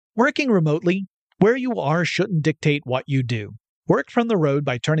Working remotely, where you are shouldn't dictate what you do. Work from the road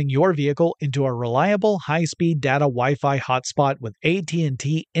by turning your vehicle into a reliable high-speed data Wi-Fi hotspot with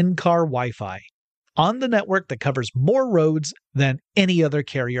AT&T in-car Wi-Fi. On the network that covers more roads than any other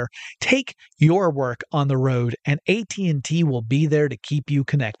carrier, take your work on the road and AT&T will be there to keep you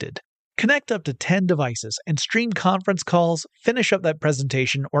connected. Connect up to 10 devices and stream conference calls, finish up that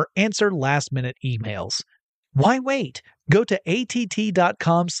presentation, or answer last-minute emails. Why wait? Go to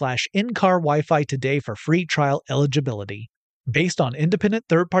att.com/in-car Wi-Fi today for free trial eligibility. Based on independent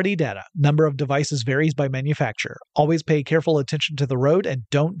third-party data, number of devices varies by manufacturer. Always pay careful attention to the road and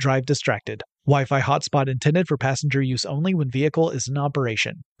don't drive distracted. Wi-Fi hotspot intended for passenger use only when vehicle is in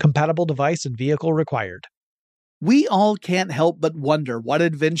operation. Compatible device and vehicle required. We all can't help but wonder what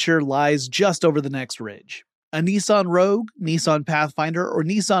adventure lies just over the next ridge. A Nissan Rogue, Nissan Pathfinder, or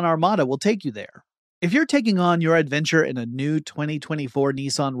Nissan Armada will take you there. If you're taking on your adventure in a new 2024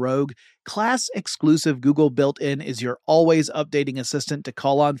 Nissan Rogue, class-exclusive Google built-in is your always updating assistant to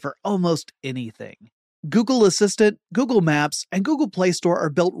call on for almost anything. Google Assistant, Google Maps, and Google Play Store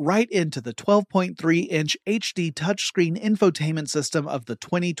are built right into the 12.3-inch HD touchscreen infotainment system of the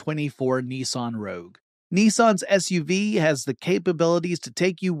 2024 Nissan Rogue. Nissan's SUV has the capabilities to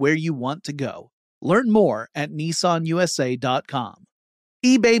take you where you want to go. Learn more at nissanusa.com.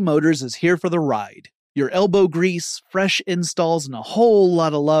 eBay Motors is here for the ride. Your elbow grease, fresh installs, and a whole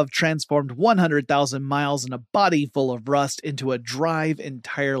lot of love transformed 100,000 miles and a body full of rust into a drive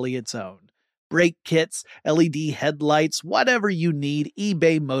entirely its own. Brake kits, LED headlights, whatever you need,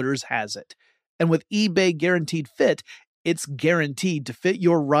 eBay Motors has it. And with eBay Guaranteed Fit, it's guaranteed to fit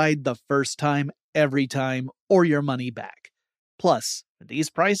your ride the first time, every time, or your money back. Plus, at these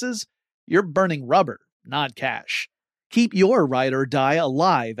prices, you're burning rubber, not cash. Keep your ride or die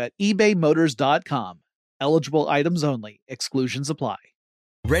alive at ebaymotors.com. Eligible items only. Exclusions apply.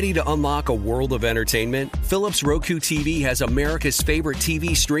 Ready to unlock a world of entertainment? Philips Roku TV has America's favorite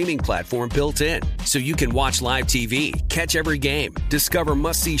TV streaming platform built in, so you can watch live TV, catch every game, discover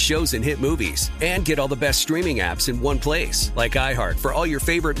must-see shows and hit movies, and get all the best streaming apps in one place, like iHeart for all your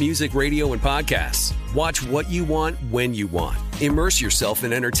favorite music, radio, and podcasts. Watch what you want, when you want. Immerse yourself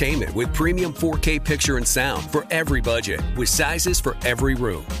in entertainment with premium 4K picture and sound for every budget, with sizes for every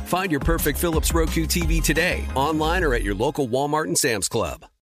room. Find your perfect Philips Roku TV today, online or at your local Walmart and Sam's Club.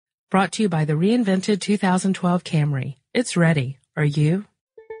 Brought to you by the reinvented 2012 Camry. It's ready. Are you?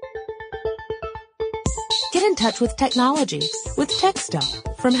 Get in touch with technology with Tech Stuff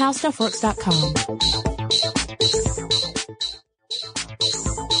from HowStuffWorks.com.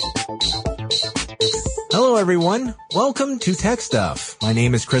 Hello, everyone. Welcome to Tech Stuff. My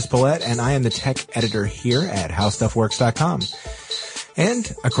name is Chris Paulette, and I am the tech editor here at HowStuffWorks.com.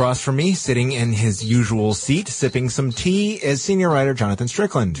 And across from me, sitting in his usual seat, sipping some tea, is senior writer Jonathan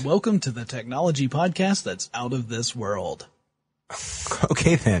Strickland. Welcome to the technology podcast that's out of this world.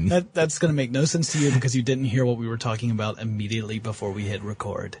 Okay, then. That's going to make no sense to you because you didn't hear what we were talking about immediately before we hit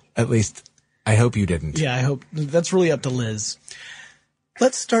record. At least, I hope you didn't. Yeah, I hope. That's really up to Liz.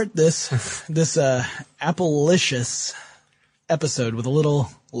 Let's start this Apple-licious episode with a little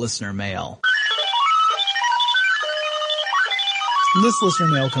listener mail. This listener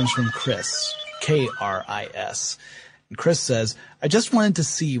mail comes from Chris, K-R-I-S. And Chris says, I just wanted to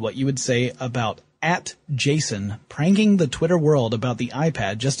see what you would say about @Jason pranking the Twitter world about the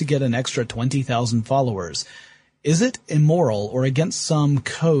iPad just to get an extra 20,000 followers. Is it immoral or against some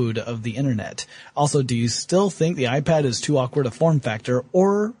code of the internet? Also, do you still think the iPad is too awkward a form factor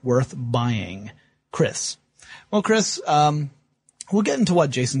or worth buying? Chris. Well, Chris, we'll get into what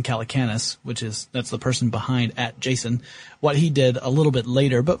Jason Calacanis, that's the person behind @Jason, what he did a little bit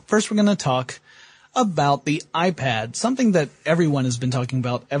later. But first we're going to talk about the iPad, something that everyone has been talking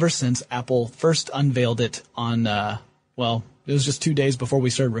about ever since Apple first unveiled it on, it was just 2 days before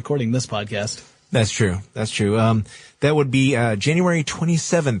we started recording this podcast. That's true. That would be January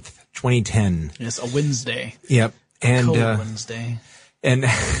 27th, 2010. Yes, a Wednesday. Yep. And Wednesday. And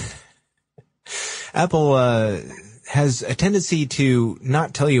Apple has a tendency to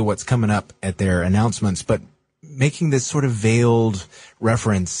not tell you what's coming up at their announcements, but making this sort of veiled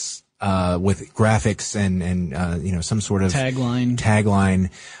reference with graphics and some sort of tagline.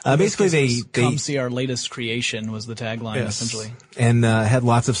 Basically, they come see our latest creation was the tagline, yes, essentially, and had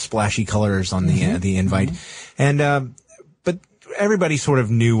lots of splashy colors on the invite, and but everybody sort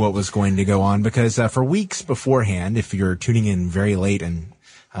of knew what was going to go on because for weeks beforehand, if you're tuning in very late and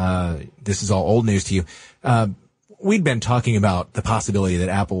this is all old news to you, we'd been talking about the possibility that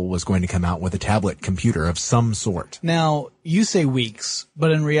Apple was going to come out with a tablet computer of some sort. Now, you say weeks,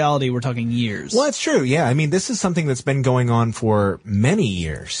 but in reality, we're talking years. Well, it's true. Yeah. I mean, this is something that's been going on for many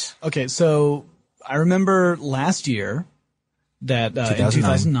years. Okay. So I remember last year that, in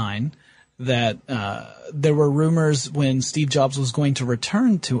 2009, that, there were rumors when Steve Jobs was going to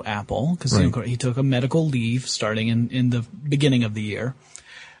return to Apple, because he took a medical leave starting in the beginning of the year.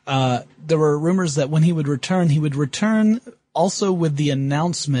 There were rumors that when he would return also with the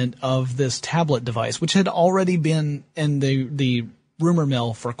announcement of this tablet device, which had already been in the rumor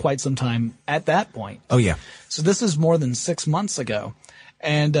mill for quite some time at that point. Oh, yeah. So this is more than 6 months ago.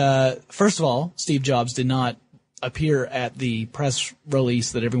 And first of all, Steve Jobs did not appear at the press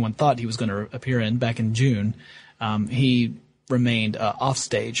release that everyone thought he was going to appear in back in June. He remained off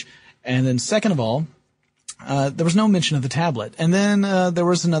stage. And then second of all, there was no mention of the tablet. And then there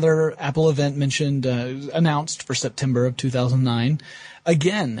was another Apple event announced for September of 2009.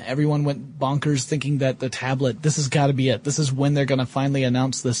 Again, everyone went bonkers thinking that the tablet, this has got to be it. This is when they're going to finally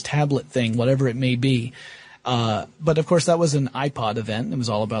announce this tablet thing, whatever it may be. But of course that was an iPod event. It was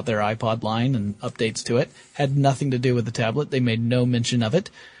all about their iPod line and updates to it. Had nothing to do with the tablet. They made no mention of it.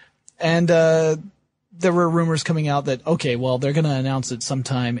 And there were rumors coming out that, okay, well, they're going to announce it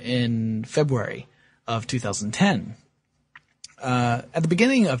sometime in February of 2010. At the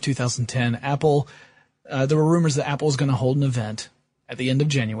beginning of 2010, Apple, there were rumors that Apple was going to hold an event at the end of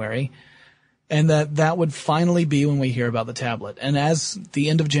January, and that would finally be when we hear about the tablet. And as the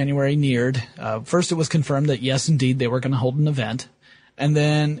end of January neared, first it was confirmed that yes, indeed, they were going to hold an event, and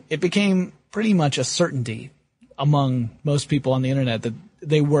then it became pretty much a certainty among most people on the internet that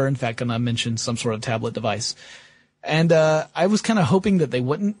they were in fact going to mention some sort of tablet device. And I was kind of hoping that they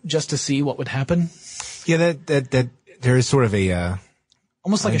wouldn't, just to see what would happen. Yeah, that there is sort of a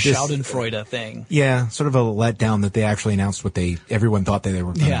almost like a Schadenfreude thing. Yeah, sort of a letdown that they actually announced what everyone thought they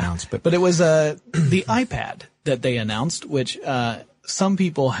were going to announce. But it was the iPad that they announced, which some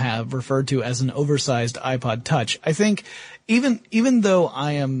people have referred to as an oversized iPod Touch. I think even though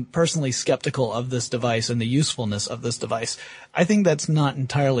I am personally skeptical of this device and the usefulness of this device, I think that's not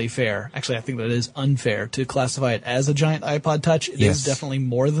entirely fair. Actually, I think that it is unfair to classify it as a giant iPod Touch. It is definitely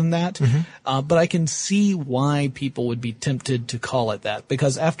more than that. Mm-hmm. But I can see why people would be tempted to call it that,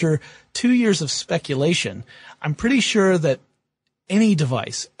 because after 2 years of speculation, I'm pretty sure that any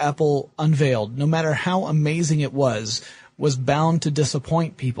device Apple unveiled, no matter how amazing it was bound to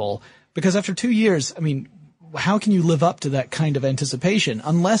disappoint people. Because after 2 years, I mean, how can you live up to that kind of anticipation?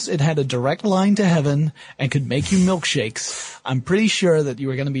 Unless it had a direct line to heaven and could make you milkshakes, I'm pretty sure that you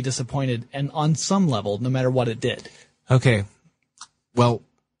were going to be disappointed, and on some level, no matter what it did. Okay. Well,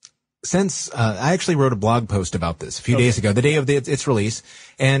 since I actually wrote a blog post about this a few days ago, the day of its release,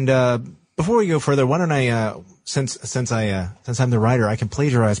 and before we go further, why don't I since I'm the writer, I can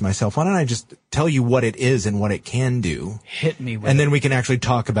plagiarize myself. Why don't I just tell you what it is and what it can do? Hit me with it. And then we can actually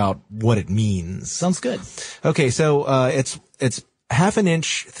talk about what it means. Sounds good. Okay, so it's half an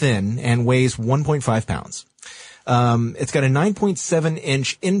inch thin and weighs 1.5 pounds. It's got a 9.7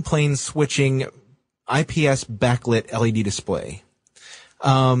 inch in-plane switching IPS backlit LED display.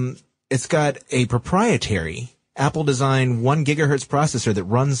 It's got a proprietary Apple designed 1 gigahertz processor that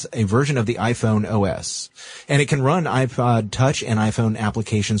runs a version of the iPhone OS. And it can run iPod Touch and iPhone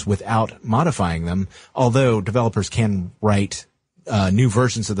applications without modifying them, although developers can write new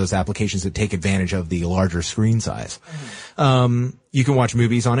versions of those applications that take advantage of the larger screen size. You can watch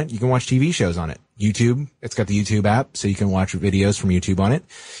movies on it. You can watch TV shows on it. YouTube, it's got the YouTube app, so you can watch videos from YouTube on it.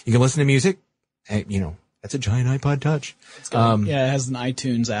 You can listen to music. Hey, that's a giant iPod Touch. It's got, it has an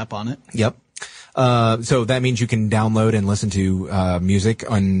iTunes app on it. Yep. So that means you can download and listen to music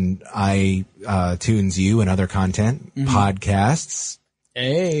on iTunes U and other content, podcasts.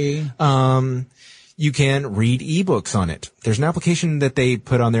 Hey. You can read ebooks on it. There's an application that they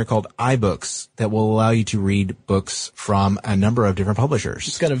put on there called iBooks that will allow you to read books from a number of different publishers.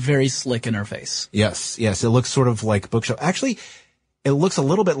 It's got a very slick interface. Yes. It looks sort of like Bookshelf. Actually, it looks a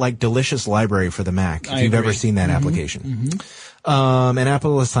little bit like Delicious Library for the Mac, if you've ever seen that application. And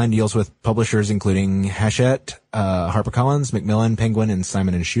Apple has signed deals with publishers including Hachette, HarperCollins, Macmillan, Penguin, and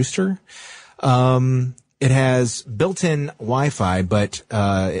Simon & Schuster. It has built-in Wi-Fi,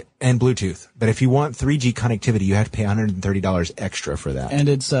 and Bluetooth. But if you want 3G connectivity, you have to pay $130 extra for that. And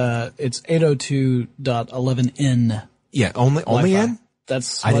it's 802.11n. Yeah, only N? I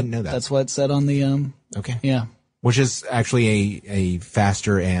didn't know that. That's what it said on the, okay. Yeah. Which is actually a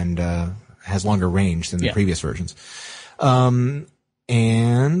faster and, has longer range than the previous versions. And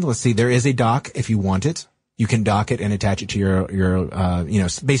let's see, there is a dock if you want it. You can dock it and attach it to your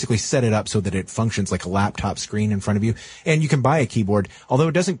basically set it up so that it functions like a laptop screen in front of you. And you can buy a keyboard, although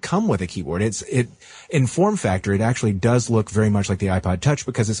it doesn't come with a keyboard. In form factor, it actually does look very much like the iPod Touch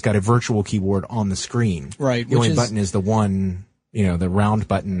because it's got a virtual keyboard on the screen. Right. The only button is the one, the round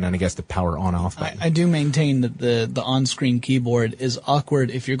button and I guess the power on-off button. I do maintain that the on-screen keyboard is awkward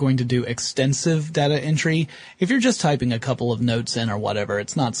if you're going to do extensive data entry. If you're just typing a couple of notes in or whatever,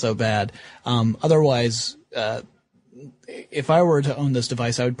 it's not so bad. Otherwise, if I were to own this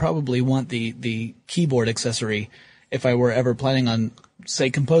device, I would probably want the keyboard accessory if I were ever planning on, say,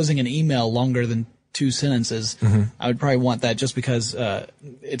 composing an email longer than 2 sentences. Mm-hmm. I would probably want that just because I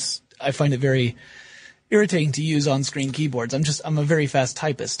find it very irritating to use on-screen keyboards. I'm a very fast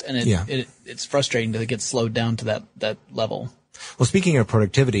typist, and it's frustrating to get slowed down to that level. Well, speaking of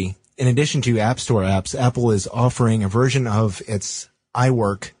productivity, in addition to App Store apps, Apple is offering a version of its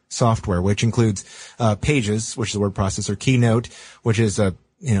iWork software, which includes Pages, which is a word processor, Keynote, which is a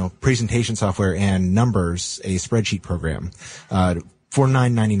presentation software, and Numbers, a spreadsheet program, for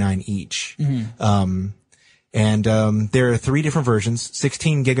 $9.99 each. Mm-hmm. There are 3 different versions: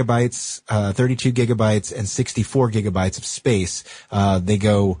 16 gigabytes, 32 gigabytes, and 64 gigabytes of space. They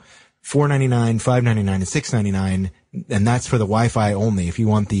go $4.99, $5.99, and $6.99, and that's for the Wi-Fi only. If you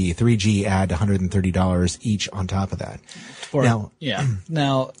want the 3G, add $130 each on top of that. Now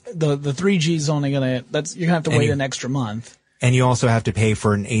the 3G is only you're gonna have to wait an extra month. And you also have to pay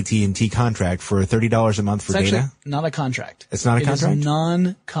for an AT&T contract for $30 a month for data? It's actually not a contract. It's not a contract? It is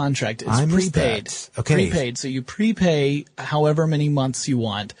non-contract. It's prepaid. Okay. Prepaid. So you prepay however many months you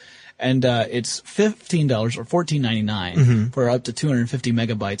want. And it's $15 or $14.99 for up to 250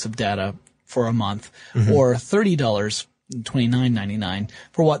 megabytes of data for a month, or $30, $29.99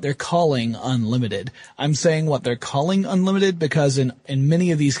 for what they're calling unlimited. I'm saying what they're calling unlimited because in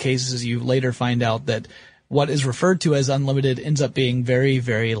many of these cases you later find out that what is referred to as unlimited ends up being very,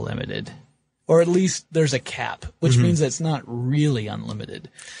 very limited. Or at least there's a cap, which means it's not really unlimited.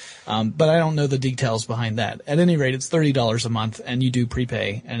 But I don't know the details behind that. At any rate, it's $30 a month, and you do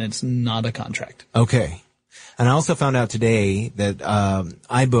prepay, and it's not a contract. Okay. And I also found out today that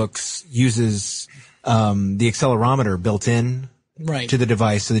iBooks uses the accelerometer built in to the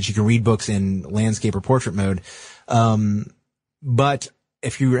device so that you can read books in landscape or portrait mode. But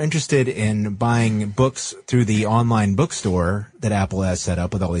if you're interested in buying books through the online bookstore that Apple has set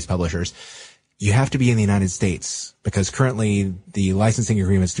up with all these publishers, you have to be in the United States because currently the licensing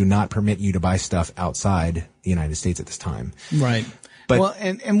agreements do not permit you to buy stuff outside the United States at this time. Right. But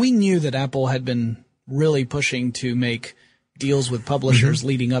and we knew that Apple had been really pushing to make deals with publishers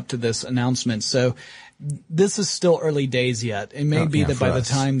leading up to this announcement. So this is still early days yet. It may be that by the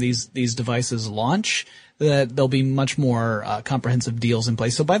time these devices launch, that there'll be much more comprehensive deals in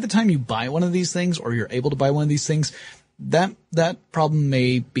place. So by the time you buy one of these things or you're able to buy one of these things, that problem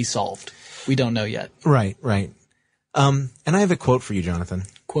may be solved. We don't know yet. Right. And I have a quote for you, Jonathan.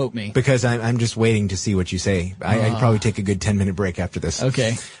 Quote me. Because I'm just waiting to see what you say. I'd probably take a good 10-minute break after this.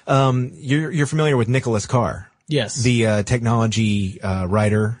 Okay. You're familiar with Nicholas Carr? Yes. The technology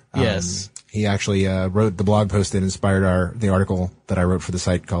writer. Yes. He actually wrote the blog post that inspired the article that I wrote for the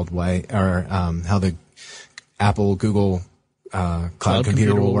site called how the Apple Google cloud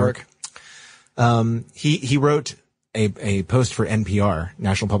computer will work. He wrote a post for NPR,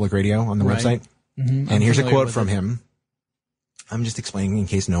 National Public Radio, on the website. Mm-hmm. And here's a quote from him. I'm just explaining in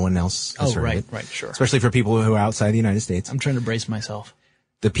case no one else has heard it. Right, sure. Especially for people who are outside the United States. I'm trying to brace myself.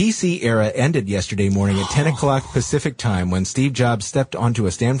 The PC era ended yesterday morning at 10 o'clock Pacific time when Steve Jobs stepped onto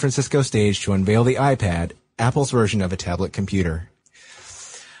a San Francisco stage to unveil the iPad, Apple's version of a tablet computer.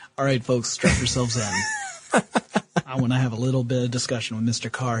 All right, folks, strap yourselves in. I want to have a little bit of discussion with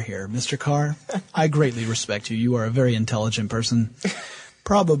Mr. Carr here. Mr. Carr, I greatly respect you. You are a very intelligent person,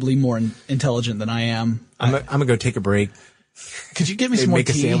 probably more intelligent than I am. I'm going to go take a break. Could you get me some more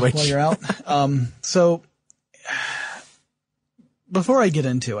tea while you're out? So before I get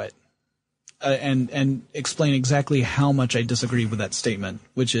into it and explain exactly how much I disagree with that statement,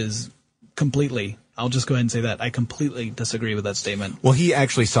 which is completely, I'll just go ahead and say that I completely disagree with that statement. Well, he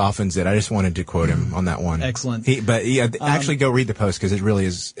actually softens it. I just wanted to quote him on that one. Excellent. Actually go read the post because it really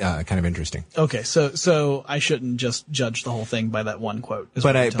is kind of interesting. Okay, so I shouldn't just judge the whole thing by that one quote.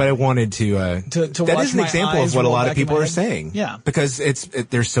 But I wanted to that is an example of what a lot of people are saying. Yeah, because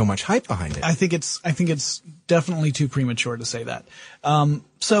there's so much hype behind it. I think it's definitely too premature to say that.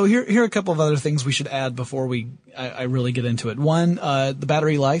 So here are a couple of other things we should add before I really get into it. One, the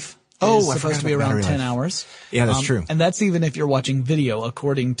battery life. It's supposed to be around 10 hours. Yeah, that's true. And that's even if you're watching video,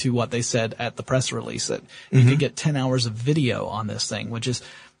 according to what they said at the press release, that you could get 10 hours of video on this thing, which is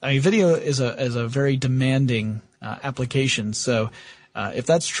I mean, video is a very demanding application. So if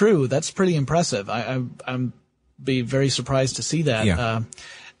that's true, that's pretty impressive. I'm be very surprised to see that. Yeah.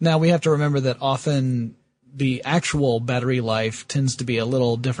 Now we have to remember that often the actual battery life tends to be a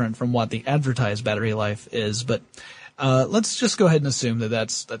little different from what the advertised battery life is, but let's just go ahead and assume that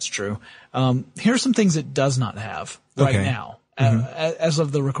that's true. Here are some things it does not have right now, as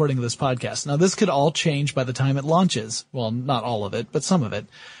of the recording of this podcast. Now, this could all change by the time it launches. Well, not all of it, but some of it.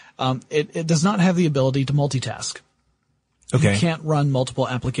 It does not have the ability to multitask. Okay. You can't run multiple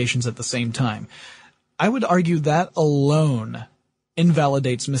applications at the same time. I would argue that alone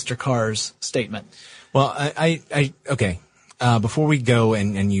invalidates Mr. Carr's statement. Well, okay. Before we go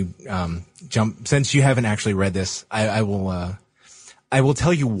and you jump, since you haven't actually read this, I will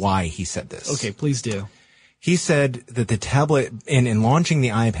tell you why he said this. Okay, please do. He said that the tablet, in launching the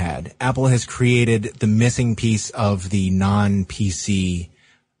iPad, Apple has created the missing piece of the non-PC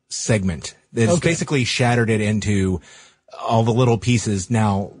segment. It's basically shattered it into all the little pieces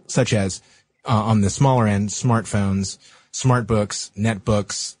now, such as on the smaller end, smartphones, smart books,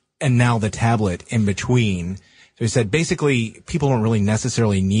 netbooks, and now the tablet in between. So he said basically people don't really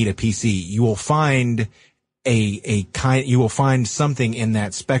necessarily need a PC. You will find you will find something in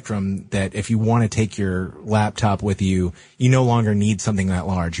that spectrum that if you want to take your laptop with you, you no longer need something that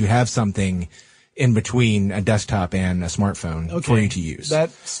large. You have something in between a desktop and a smartphone for you to use. That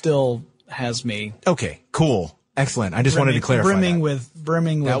still has me. Okay, cool. Excellent. I just wanted to clarify brimming that.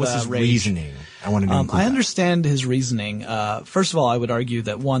 Brimming with that was his rage. reasoning. I wanted to include I understand his reasoning. First of all, I would argue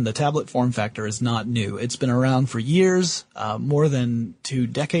that one, the tablet form factor is not new. It's been around for years, more than 2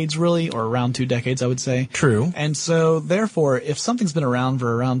 decades really, or around 2 decades, I would say. True. And so therefore, if something's been around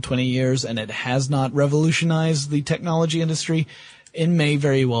for around 20 years and it has not revolutionized the technology industry, it may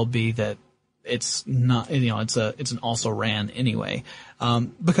very well be that it's not, it's an also ran anyway.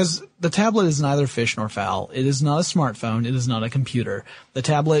 Because the tablet is neither fish nor fowl. It is not a smartphone. It is not a computer. The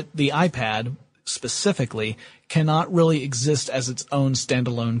tablet, the iPad specifically, cannot really exist as its own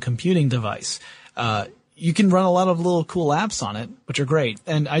standalone computing device. You can run a lot of little cool apps on it, which are great.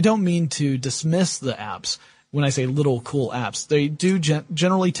 And I don't mean to dismiss the apps when I say little cool apps. They do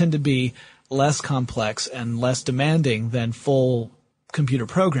generally tend to be less complex and less demanding than full computer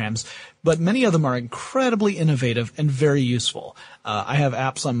programs, but many of them are incredibly innovative and very useful. I have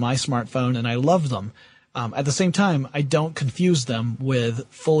apps on my smartphone and I love them. At the same time, I don't confuse them with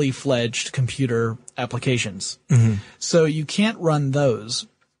fully fledged computer applications. Mm-hmm. So you can't run those.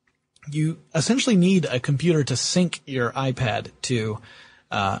 You essentially need a computer to sync your iPad to,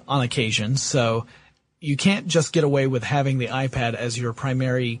 on occasion. So you can't just get away with having the iPad as your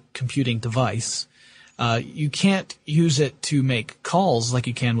primary computing device. You can't use it to make calls like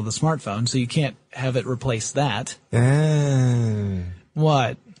you can with a smartphone, so you can't have it replace that.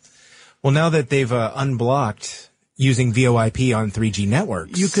 What? Well, now that they've unblocked using VoIP on 3G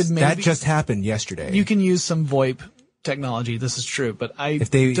networks, you could maybe, that just happened yesterday. You can use some VoIP technology. This is true, but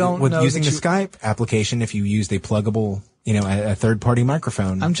don't know using the Skype application, if you used a pluggable, a third-party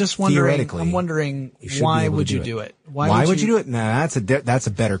microphone. I'm just wondering. I'm wondering why would you do it? Why would you do it? Nah, that's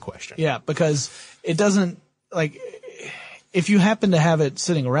a better question. Yeah, because it doesn't if you happen to have it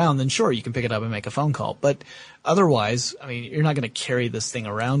sitting around, then sure, you can pick it up and make a phone call. But otherwise, I mean, you're not going to carry this thing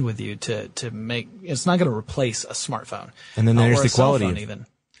around with you to make, it's not going to replace a smartphone. And then there's the quality. Even.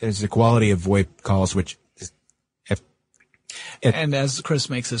 There's the quality of VoIP calls, which is, and as Chris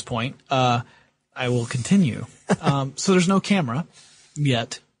makes his point, I will continue. So there's no camera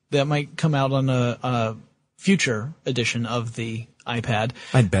yet. That might come out on a future edition of the iPad.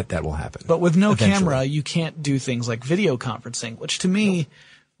 I'd bet that will happen. But with no camera, you can't do things like video conferencing, which to me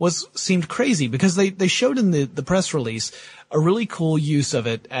seemed crazy because they showed in the press release a really cool use of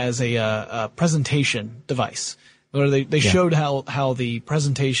it as a presentation device. Where they showed how the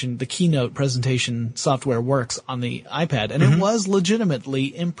keynote presentation software works on the iPad, and it was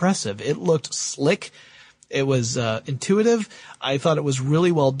legitimately impressive. It looked slick. It was intuitive. I thought it was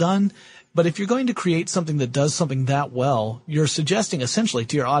really well done. But if you're going to create something that does something that well, you're suggesting essentially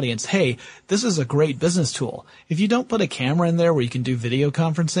to your audience, hey, this is a great business tool. If you don't put a camera in there where you can do video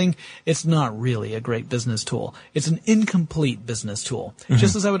conferencing, it's not really a great business tool. It's an incomplete business tool. Mm-hmm.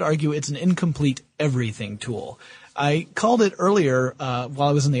 Just as I would argue it's an incomplete everything tool. I called it earlier while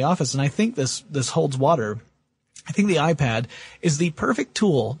I was in the office, and I think this holds water. I think the iPad is the perfect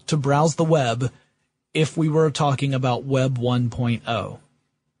tool to browse the web if we were talking about Web 1.0.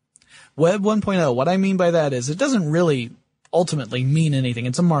 Web 1.0, what I mean by that is it doesn't really ultimately mean anything.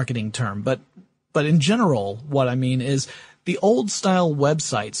 It's a marketing term, but in general, what I mean is the old style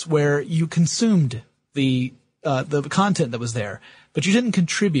websites where you consumed the content that was there. but you didn't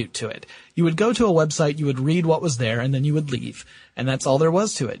contribute to it. You would go to a website, you would read what was there, and then you would leave. And that's all there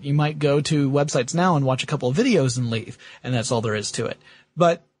was to it. You might go to websites now and watch a couple of videos and leave, and that's all there is to it.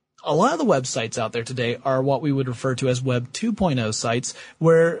 But a lot of the websites out there today are what we would refer to as Web 2.0 sites,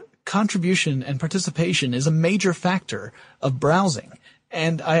 where contribution and participation is a major factor of browsing.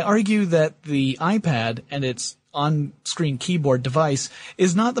 And I argue that the iPad and its on-screen keyboard device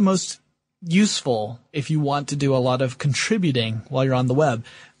is not the most useful if you want to do a lot of contributing while you're on the web.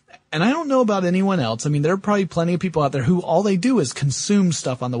 And I don't know about anyone else. I mean, there are probably plenty of people out there who all they do is consume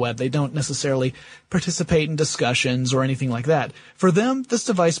stuff on the web. They don't necessarily participate in discussions or anything like that. For them, this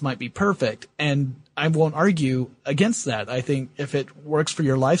device might be perfect, and I won't argue against that. I think if it works for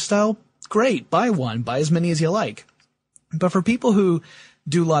your lifestyle, great, buy one, buy as many as you like. But for people who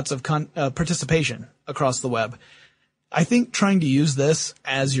do lots of participation across the web, I think trying to use this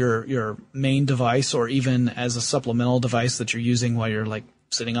as your main device or even as a supplemental device that you're using while you're like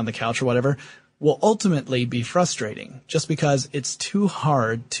sitting on the couch or whatever will ultimately be frustrating just because it's too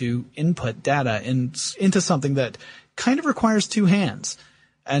hard to input data into something that kind of requires two hands.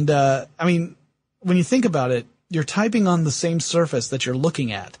 And, I mean, when you think about it, you're typing on the same surface that you're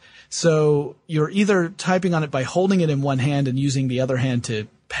looking at. So you're either typing on it by holding it in one hand and using the other hand to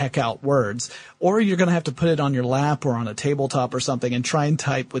peck out words, or you're going to have to put it on your lap or on a tabletop or something and try and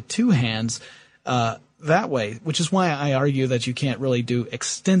type with two hands, that way, which is why I argue that you can't really do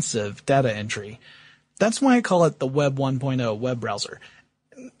extensive data entry. That's why I call it the Web 1.0 web browser.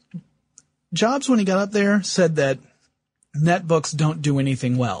 Jobs, when he got up there, said that netbooks don't do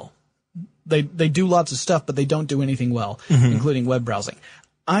anything well. They do lots of stuff, but they don't do anything well, including web browsing.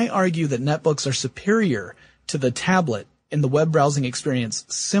 I argue that netbooks are superior to the tablet in the web browsing experience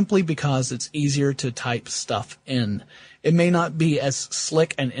simply because it's easier to type stuff in. It may not be as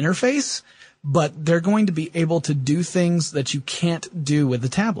slick an interface, but they're going to be able to do things that you can't do with the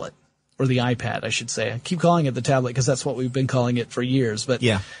tablet, or the iPad, I should say. I keep calling it the tablet because that's what we've been calling it for years, but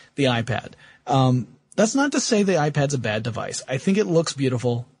the iPad. That's not to say the iPad's a bad device. I think it looks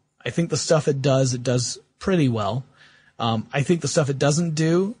beautiful. I think the stuff it does pretty well. I think the stuff it doesn't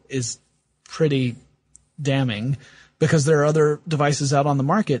do is pretty damning because there are other devices out on the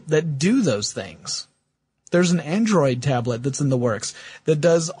market that do those things. There's an Android tablet that's in the works that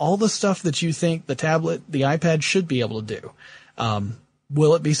does all the stuff that you think the tablet, the iPad should be able to do.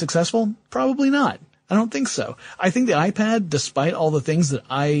 Will it be successful? Probably not. I don't think so. I think the iPad, despite all the things that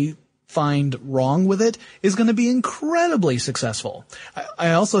I find wrong with it, is going to be incredibly successful.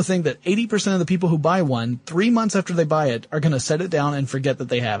 I also think that 80% of the people who buy one, 3 months after they buy it, are going to set it down and forget that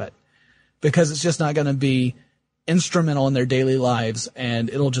they have it because it's just not going to be instrumental in their daily lives, and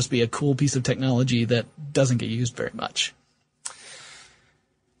it'll just be a cool piece of technology that doesn't get used very much.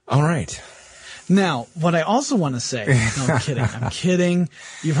 All right. Now, what I also want to say, no, I'm kidding.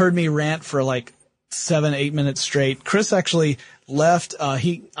 You've heard me rant for like 7-8 minutes straight. Chris actually left.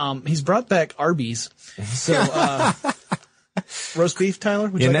 He's brought back Arby's. So, roast beef, Tyler?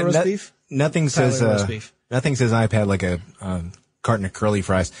 Would you like a roast beef? Nothing says iPad like a carton of curly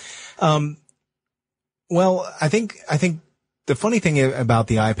fries. Well, I think the funny thing about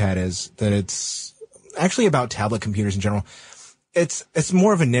the iPad is that it's actually about tablet computers in general. It's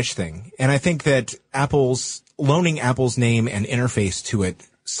more of a niche thing. And I think that loaning Apple's name and interface to it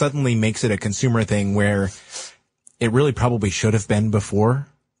suddenly makes it a consumer thing where it really probably should have been before,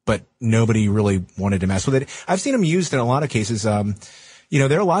 but nobody really wanted to mess with it. I've seen them used in a lot of cases.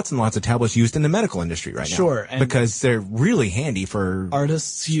 There are lots and lots of tablets used in the medical industry right now. Sure. Because they're really handy for...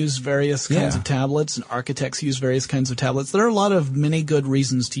 Artists use various kinds of tablets, and architects use various kinds of tablets. There are a lot of many good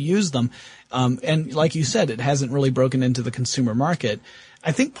reasons to use them. And like you said, it hasn't really broken into the consumer market.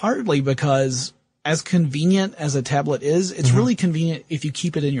 I think partly because as convenient as a tablet is, it's really convenient if you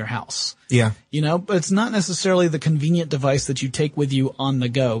keep it in your house. Yeah. But it's not necessarily the convenient device that you take with you on the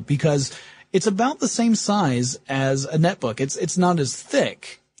go, because it's about the same size as a netbook. It's not as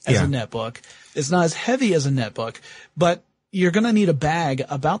thick as a netbook. It's not as heavy as a netbook, but you're going to need a bag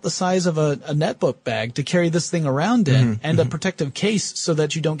about the size of a netbook bag to carry this thing around in, and a protective case so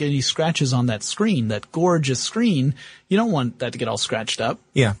that you don't get any scratches on that screen, that gorgeous screen. You don't want that to get all scratched up.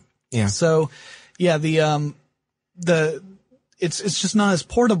 Yeah. Yeah. So, yeah, it's just not as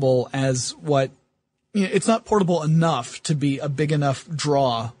portable as it's not portable enough to be a big enough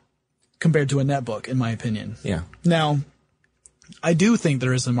draw compared to a netbook, in my opinion. Yeah. Now, I do think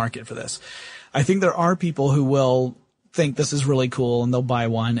there is a market for this. I think there are people who will think this is really cool and they'll buy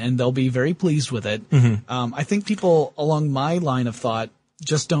one and they'll be very pleased with it. I think people along my line of thought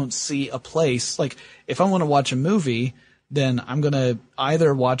just don't see a place. Like, if I want to watch a movie, then I'm going to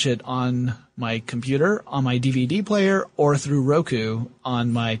either watch it on my computer, on my DVD player, or through Roku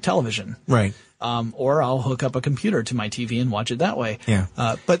on my television. Right. Or I'll hook up a computer to my TV and watch it that way. Yeah.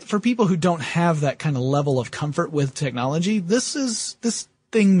 But for people who don't have that kind of level of comfort with technology, this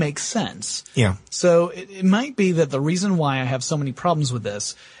thing makes sense. Yeah. So it might be that the reason why I have so many problems with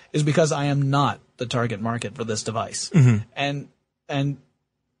this is because I am not the target market for this device. And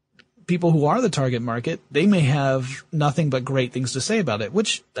people who are the target market, they may have nothing but great things to say about it,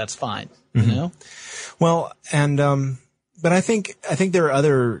 which that's fine, you know? Well, and but I think there are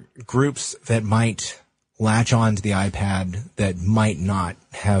other groups that might latch on to the iPad that might not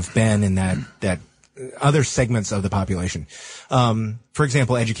have been in that other segments of the population. For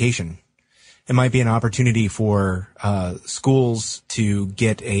example, education. It might be an opportunity for schools to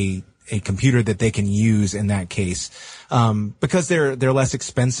get a computer that they can use in that case, because they're less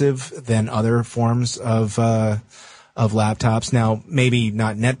expensive than other forms of laptops. Now, maybe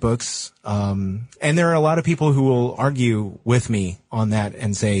not netbooks. And there are a lot of people who will argue with me on that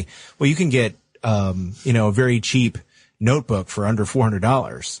and say, well, you can get, a very cheap notebook for under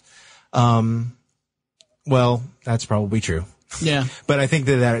 $400. Well, that's probably true. Yeah. But I think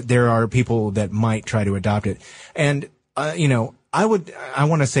that there are people that might try to adopt it. And, I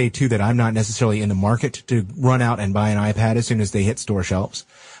want to say too that I'm not necessarily in the market to run out and buy an iPad as soon as they hit store shelves,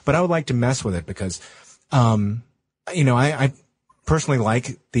 but I would like to mess with it because, I personally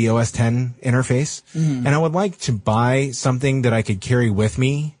like the OS X interface, and I would like to buy something that I could carry with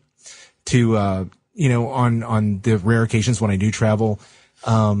me to, on the rare occasions when I do travel.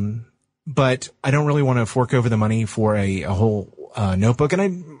 But I don't really want to fork over the money for a whole notebook, and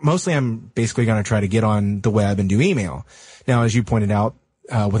I'm basically going to try to get on the web and do email. Now, as you pointed out,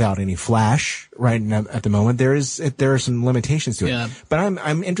 without any flash right at the moment, there are some limitations to it. Yeah. But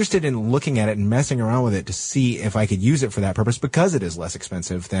I'm interested in looking at it and messing around with it to see if I could use it for that purpose because it is less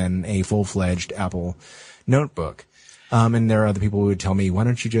expensive than a full-fledged Apple notebook. And there are other people who would tell me, why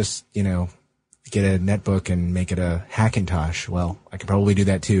don't you just, get a netbook and make it a Hackintosh? Well, I could probably do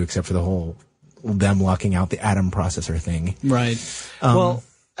that too, except for the whole them locking out the Atom processor thing. Right.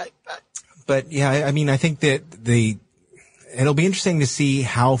 But yeah, I think that it'll be interesting to see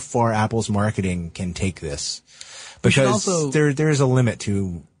how far Apple's marketing can take this, because there is a limit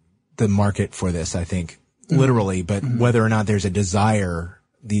to the market for this, I think, literally, but whether or not there's the desire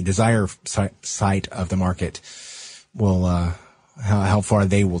side of the market will, how far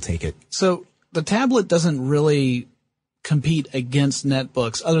they will take it. So the tablet doesn't really compete against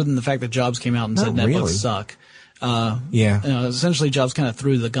netbooks other than the fact that Jobs came out and said netbooks suck. Essentially Jobs kind of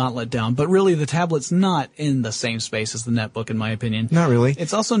threw the gauntlet down, but really the tablet's not in the same space as the netbook, in my opinion. Not really.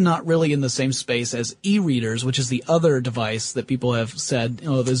 It's also not really in the same space as e-readers, which is the other device that people have said,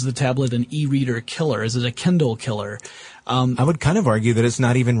 is the tablet an e-reader killer? Is it a Kindle killer? I would kind of argue that it's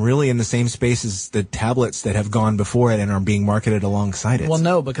not even really in the same space as the tablets that have gone before it and are being marketed alongside it. Well,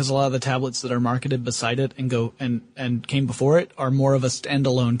 no, because a lot of the tablets that are marketed beside it and came before it are more of a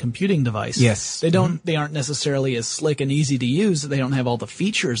standalone computing device. Yes. They aren't necessarily as slick and easy to use. They don't have all the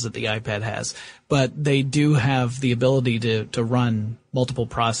features that the iPad has, but they do have the ability to run multiple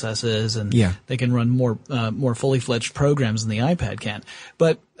processes, and they can run more fully fledged programs than the iPad can.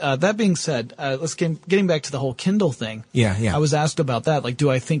 But that being said, getting back to the whole Kindle thing. Yeah. I was asked about that. Like,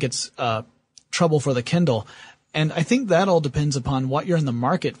 do I think it's trouble for the Kindle? And I think that all depends upon what you're in the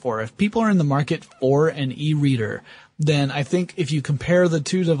market for. If people are in the market for an e-reader, then I think if you compare the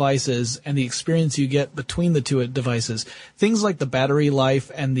two devices and the experience you get between the two devices, things like the battery life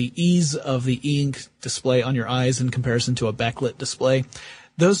and the ease of the e-ink display on your eyes in comparison to a backlit display,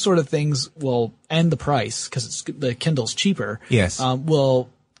 those sort of things will, and the price, because the Kindle's cheaper, will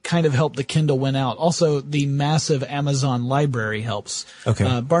kind of help the Kindle win out. Also, the massive Amazon library helps.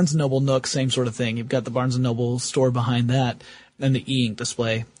 Okay. Barnes & Noble Nook, same sort of thing. You've got the Barnes & Noble store behind that, and the e-ink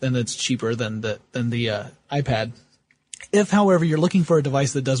display, and it's cheaper than the iPad. If, however, you're looking for a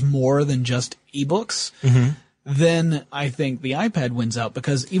device that does more than just ebooks, then I think the iPad wins out,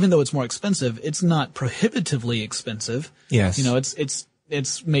 because even though it's more expensive, it's not prohibitively expensive. Yes.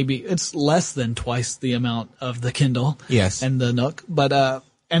 It's less than twice the amount of the Kindle. Yes. And the Nook, but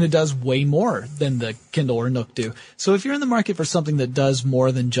and it does way more than the Kindle or Nook do. So if you're in the market for something that does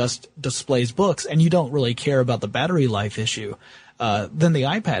more than just displays books, and you don't really care about the battery life issue, then the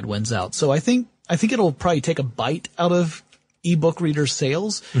iPad wins out. So I think it'll probably take a bite out of ebook reader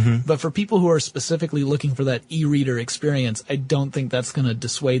sales, but for people who are specifically looking for that e-reader experience, I don't think that's going to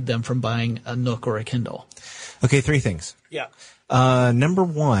dissuade them from buying a Nook or a Kindle. Okay, 3 things. Yeah. Number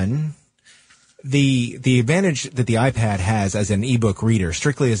one, the advantage that the iPad has as an ebook reader,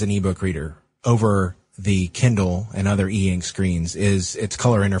 strictly as an ebook reader, over the Kindle and other e-ink screens is its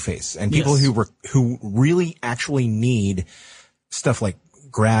color interface. And people Yes. who really actually need stuff like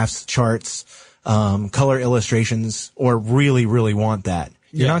graphs, charts, color illustrations, or really, really want that,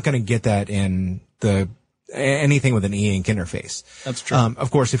 you're not going to get that in anything with an e-ink interface. That's true.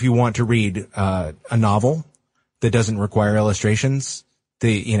 Of course, if you want to read a novel that doesn't require illustrations,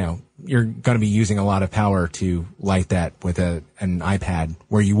 you're going to be using a lot of power to light that with an iPad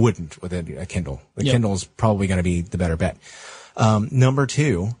where you wouldn't with a Kindle. The Kindle is probably going to be the better bet. Number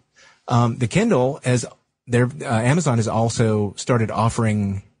two, the Kindle, Amazon has also started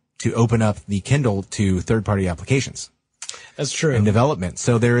offering to open up the Kindle to third-party applications. That's true. In development.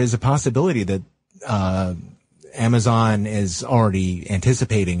 So there is a possibility that Amazon is already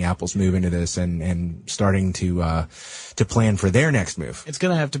anticipating Apple's move into this and starting to plan for their next move. It's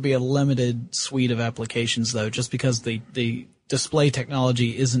going to have to be a limited suite of applications, though, just because the display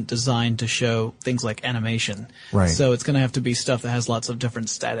technology isn't designed to show things like animation. Right. So it's going to have to be stuff that has lots of different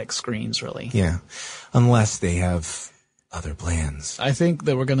static screens, really. Yeah. Unless they have other plans. I think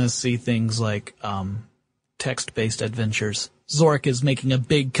that we're going to see things like text-based adventures. Zork is making a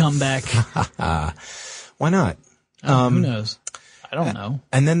big comeback. Why not? Who knows? I don't know.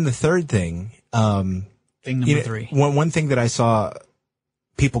 And then the third thing, Thing number 3. One thing that I saw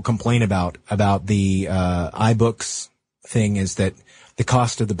people complain about the iBooks thing is that the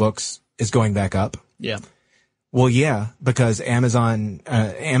cost of the books is going back up. Yeah. Well, yeah, because Amazon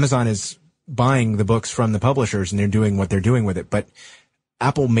is buying the books from the publishers and they're doing what they're doing with it. But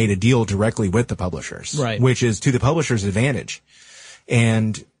Apple made a deal directly with the publishers, right, which is to the publishers' advantage.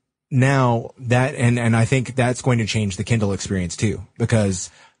 And now that, and I think that's going to change the Kindle experience too, because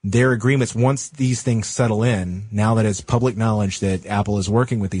their agreements, once these things settle in, now that it's public knowledge that Apple is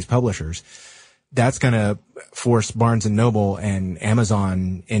working with these publishers, that's going to force Barnes & Noble and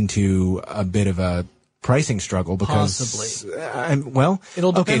Amazon into a bit of a pricing struggle because possibly.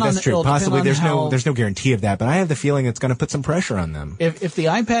 It'll depend that's true. Possibly there's no guarantee of that, but I have the feeling it's going to put some pressure on them. If the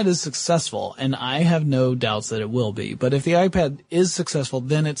iPad is successful, and I have no doubts that it will be, but if the iPad is successful,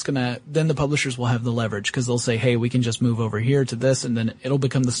 then the publishers will have the leverage because they'll say, hey, we can just move over here to this, and then it'll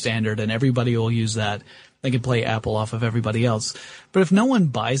become the standard and everybody will use that. They can play Apple off of everybody else. But if no one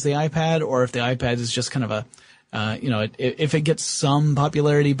buys the iPad, or if the iPad is just kind of if it gets some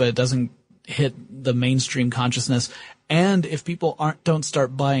popularity but it doesn't hit the mainstream consciousness, and if people don't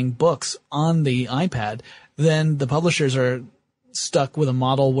start buying books on the iPad, then the publishers are stuck with a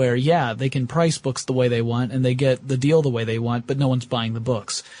model where, they can price books the way they want and they get the deal the way they want, but no one's buying the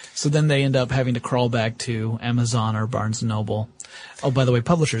books. So then they end up having to crawl back to Amazon or Barnes & Noble. Oh, by the way,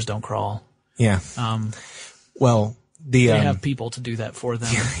 publishers don't crawl. Yeah. They have people to do that for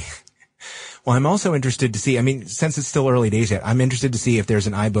them. Well, I'm also interested to see, since it's still early days yet, I'm interested to see if there's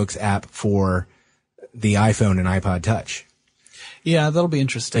an iBooks app for the iPhone and iPod Touch. Yeah, that'll be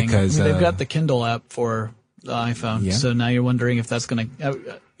interesting. Because they've got the Kindle app for the iPhone, so now you're wondering if that's going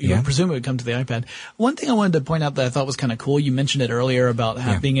to, presume it would come to the iPad. One thing I wanted to point out that I thought was kind of cool, you mentioned it earlier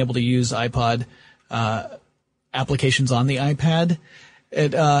about being able to use iPod applications on the iPad.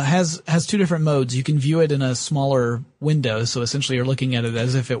 It has 2 different modes. You can view it in a smaller window, so essentially you're looking at it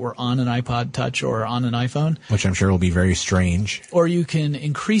as if it were on an iPod Touch or on an iPhone. Which I'm sure will be very strange. Or you can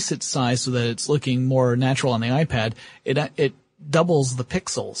increase its size so that it's looking more natural on the iPad. It doubles the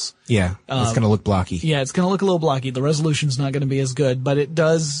pixels. Yeah, it's going to look blocky. Yeah, it's going to look a little blocky. The resolution's not going to be as good, but it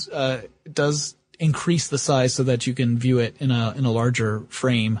does increase the size so that you can view it in a larger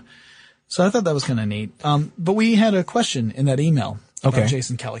frame. So I thought that was kind of neat. But we had a question in that email about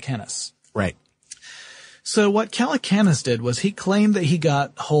Jason Calacanis. Right. So what Calacanis did was he claimed that he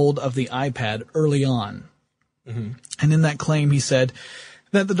got hold of the iPad early on. Mm-hmm. And in that claim, he said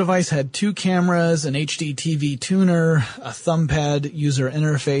that the device had 2 cameras, an HD TV tuner, a thumbpad user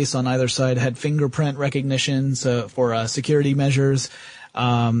interface on either side, had fingerprint recognition for security measures.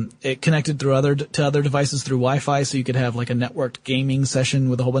 It connected to other devices through Wi-Fi, so you could have like a networked gaming session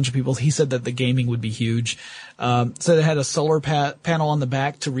with a whole bunch of people. He said that the gaming would be huge. So it had a solar panel on the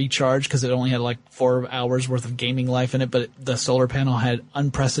back to recharge because it only had like 4 hours worth of gaming life in it, but the solar panel had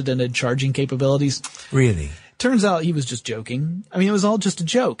unprecedented charging capabilities. Really? Turns out he was just joking. It was all just a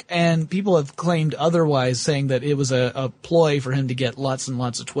joke. And people have claimed otherwise, saying that it was a ploy for him to get lots and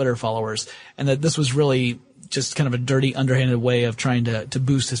lots of Twitter followers, and that this was really just kind of a dirty, underhanded way of trying to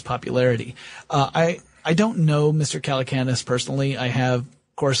boost his popularity. I don't know Mr. Calacanis personally. I have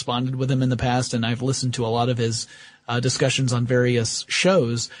corresponded with him in the past, and I've listened to a lot of his discussions on various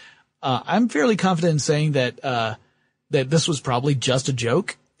shows. I'm fairly confident in saying that this was probably just a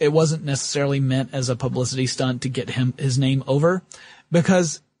joke. It wasn't necessarily meant as a publicity stunt to get his name over,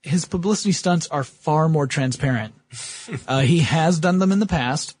 because his publicity stunts are far more transparent. He has done them in the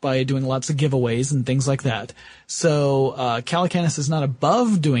past by doing lots of giveaways and things like that. So, Calacanis is not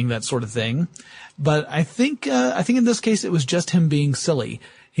above doing that sort of thing. But I think in this case it was just him being silly.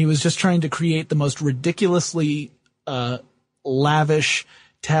 He was just trying to create the most ridiculously, lavish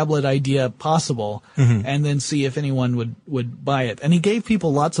tablet idea possible and then see if anyone would buy it. And he gave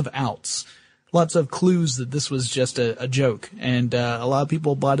people lots of outs, lots of clues that this was just a joke. And, a lot of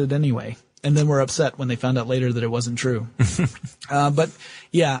people bought it anyway. And then were upset when they found out later that it wasn't true. But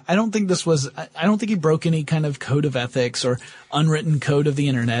yeah, I don't think he broke any kind of code of ethics or unwritten code of the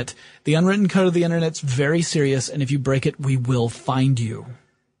internet. The unwritten code of the internet's very serious, and if you break it, we will find you.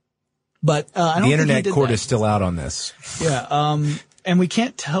 But, I don't think the internet he did court that. is still out on this. Yeah, and we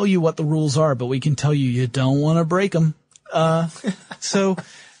can't tell you what the rules are, but we can tell you don't want to break them. But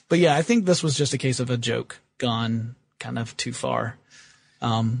yeah, I think this was just a case of a joke gone kind of too far.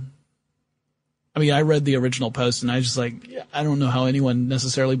 I mean, I read the original post and I was just like, I don't know how anyone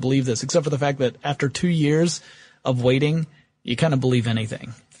necessarily believed this, except for the fact that after 2 years of waiting, you kind of believe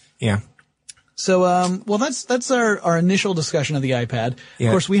anything. Yeah. So, well, that's our initial discussion of the iPad. Yeah.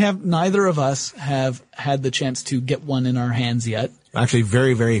 Of course, neither of us have had the chance to get one in our hands yet. Actually,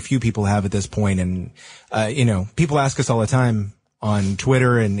 very, very few people have at this point. And, people ask us all the time on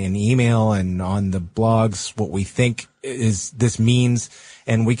Twitter and in email and on the blogs what we think this means.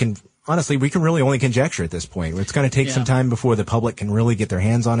 And we can really only conjecture at this point. It's going to take some time before the public can really get their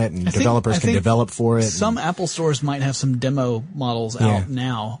hands on it and developers can develop for it. Some Apple stores might have some demo models out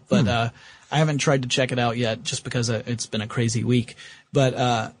now, but I haven't tried to check it out yet just because it's been a crazy week.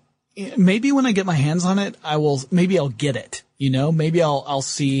 But maybe when I get my hands on it, maybe I'll get it. Maybe I'll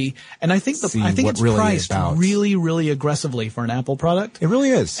see. And I think it's really priced really, really aggressively for an Apple product. It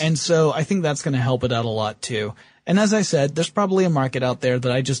really is. And so I think that's going to help it out a lot too. And as I said, there's probably a market out there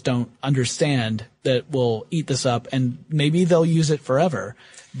that I just don't understand that will eat this up, and maybe they'll use it forever.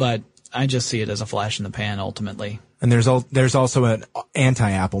 But I just see it as a flash in the pan ultimately. And there's also an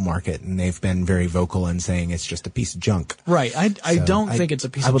anti-Apple market, and they've been very vocal in saying it's just a piece of junk. Right. I don't think it's a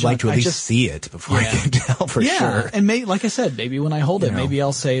piece of junk. I would like to at least see it before I can tell for sure. Yeah. And like I said, maybe when I hold it, maybe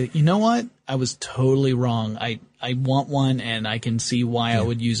I'll say, you know what? I was totally wrong. I want one, and I can see why I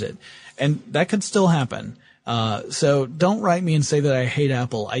would use it. And that could still happen. So don't write me and say that I hate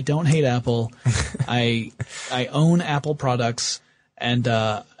Apple. I don't hate Apple. I own Apple products, and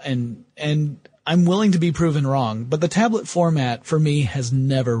I'm willing to be proven wrong, but the tablet format for me has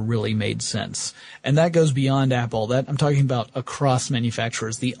never really made sense. And that goes beyond Apple. I'm talking about across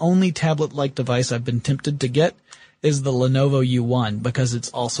manufacturers. The only tablet-like device I've been tempted to get is the Lenovo U1 because it's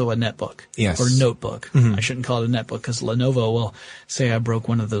also a netbook. Yes. Or notebook. Mm-hmm. I shouldn't call it a netbook because Lenovo will say I broke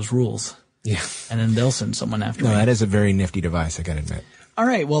one of those rules. Yeah. And then they'll send someone after me. No, that is a very nifty device, I gotta admit. All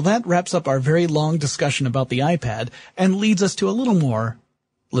right, well, that wraps up our very long discussion about the iPad and leads us to a little more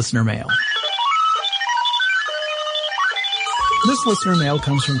listener mail. This listener mail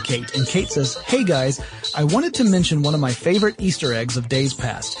comes from Kate, and Kate says, "Hey guys, I wanted to mention one of my favorite Easter eggs of days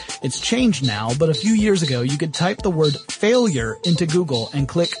past. It's changed now, but a few years ago you could type the word failure into Google and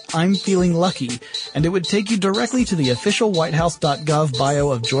click I'm feeling lucky, and it would take you directly to the official whitehouse.gov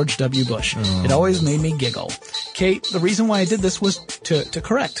bio of George W. Bush. It always made me giggle." Kate, the reason why I did this was to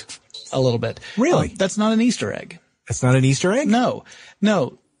correct a little bit. Really? That's not an Easter egg. That's not an Easter egg? No.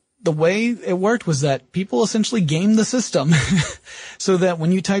 The way it worked was that people essentially gamed the system so that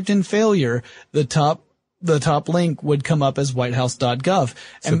when you typed in failure, the top link would come up as whitehouse.gov.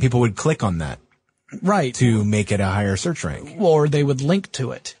 So people would click on that. Right. To make it a higher search rank. Or they would link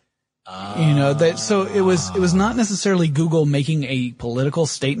to it. So it was not necessarily Google making a political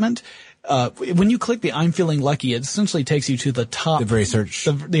statement. When you click the I'm feeling lucky, it essentially takes you to the top.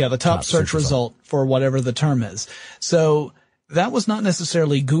 The top search result for whatever the term is. So that was not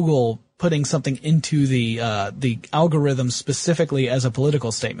necessarily Google putting something into the algorithm specifically as a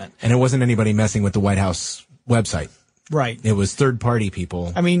political statement. And it wasn't anybody messing with the White House website. Right. It was third-party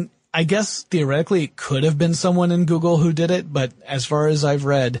people. I mean, I guess theoretically it could have been someone in Google who did it, but as far as I've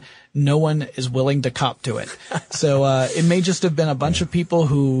read, no one is willing to cop to it. So it may just have been a bunch of people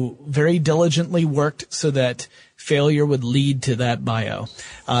who very diligently worked so that failure would lead to that bio.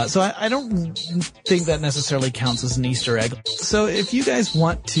 So I don't think that necessarily counts as an Easter egg. So if you guys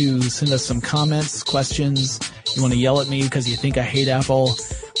want to send us some comments, questions, you want to yell at me because you think I hate Apple,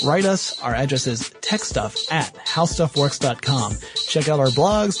 write us. Our address is techstuff@howstuffworks.com. Check out our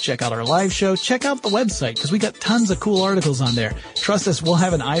blogs, check out our live show, check out the website because we got tons of cool articles on there. Trust us, we'll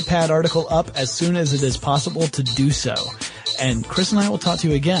have an iPad article up as soon as it is possible to do so. And Chris and I will talk to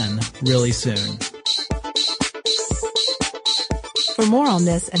you again really soon. For more on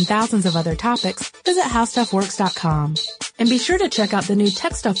this and thousands of other topics, visit HowStuffWorks.com. And be sure to check out the new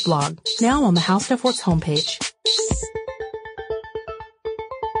Tech Stuff blog, now on the How Stuff Works homepage.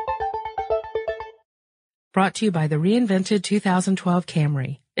 Brought to you by the reinvented 2012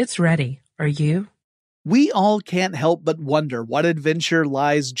 Camry. It's ready. Are you? We all can't help but wonder what adventure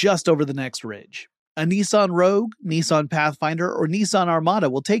lies just over the next ridge. A Nissan Rogue, Nissan Pathfinder, or Nissan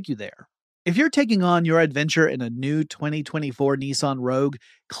Armada will take you there. If you're taking on your adventure in a new 2024 Nissan Rogue,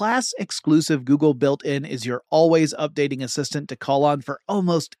 class-exclusive Google built-in is your always updating assistant to call on for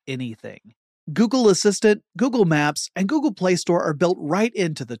almost anything. Google Assistant, Google Maps, and Google Play Store are built right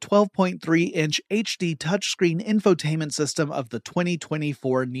into the 12.3-inch HD touchscreen infotainment system of the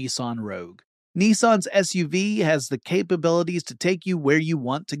 2024 Nissan Rogue. Nissan's SUV has the capabilities to take you where you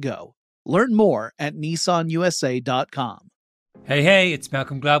want to go. Learn more at nissanusa.com. Hey, it's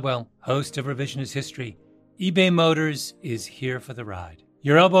Malcolm Gladwell, host of Revisionist History. eBay Motors is here for the ride.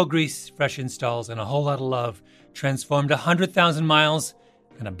 Your elbow grease, fresh installs, and a whole lot of love transformed 100,000 miles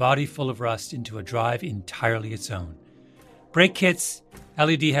and a body full of rust into a drive entirely its own. Brake kits,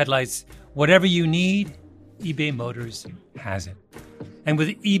 LED headlights, whatever you need, eBay Motors has it. And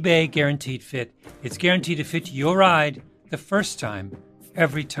with eBay Guaranteed Fit, it's guaranteed to fit your ride the first time,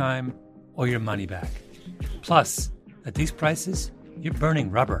 every time, or your money back. Plus, at these prices, you're burning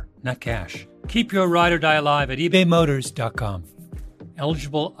rubber, not cash. Keep your ride or die alive at ebaymotors.com.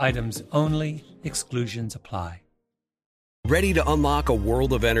 Eligible items only. Exclusions apply. Ready to unlock a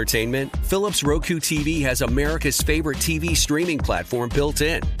world of entertainment? Philips Roku TV has America's favorite TV streaming platform built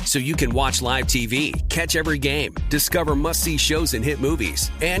in, so you can watch live TV, catch every game, discover must-see shows and hit movies,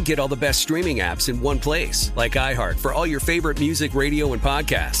 and get all the best streaming apps in one place, like iHeart for all your favorite music, radio, and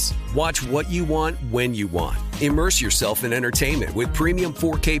podcasts. Watch what you want, when you want. Immerse yourself in entertainment with premium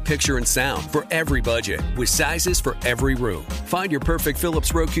 4K picture and sound for every budget, with sizes for every room. Find your perfect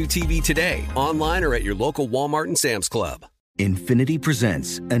Philips Roku TV today, online or at your local Walmart and Sam's Club. Infiniti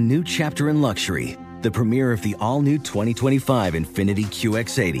presents a new chapter in luxury, the premiere of the all-new 2025 Infiniti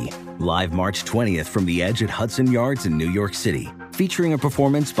QX80, live March 20th from the Edge at Hudson Yards in New York City, featuring a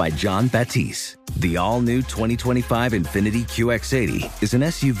performance by John Batiste. The all-new 2025 Infiniti QX80 is an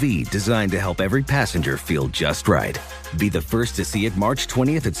SUV designed to help every passenger feel just right. Be the first to see it March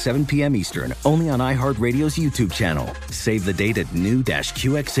 20th at 7 p.m. Eastern, only on iHeartRadio's YouTube channel. Save the date at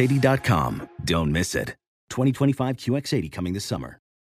new-QX80.com. Don't miss it. 2025 QX80 coming this summer.